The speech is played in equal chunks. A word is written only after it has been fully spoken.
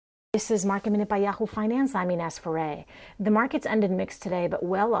This is Market Minute by Yahoo Finance. I'm Ines Ferre. The markets ended mixed today, but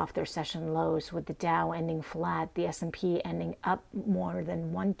well off their session lows, with the Dow ending flat, the S&P ending up more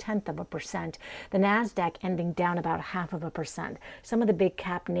than 0.1%, the Nasdaq ending down about 0.5%. Some of the big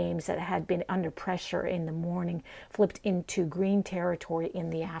cap names that had been under pressure in the morning flipped into green territory in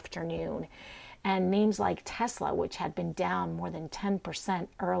the afternoon. And names like Tesla, which had been down more than 10%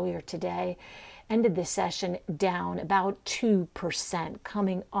 earlier today, ended the session down about 2%,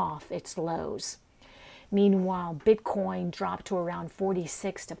 coming off its lows. Meanwhile, Bitcoin dropped to around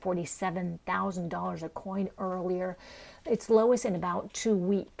 $46,000 to $47,000 a coin earlier, its lowest in about 2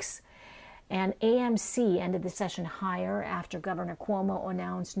 weeks. And AMC ended the session higher after Governor Cuomo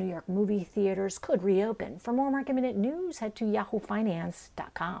announced New York movie theaters could reopen. For more Market Minute news, head to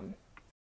yahoofinance.com.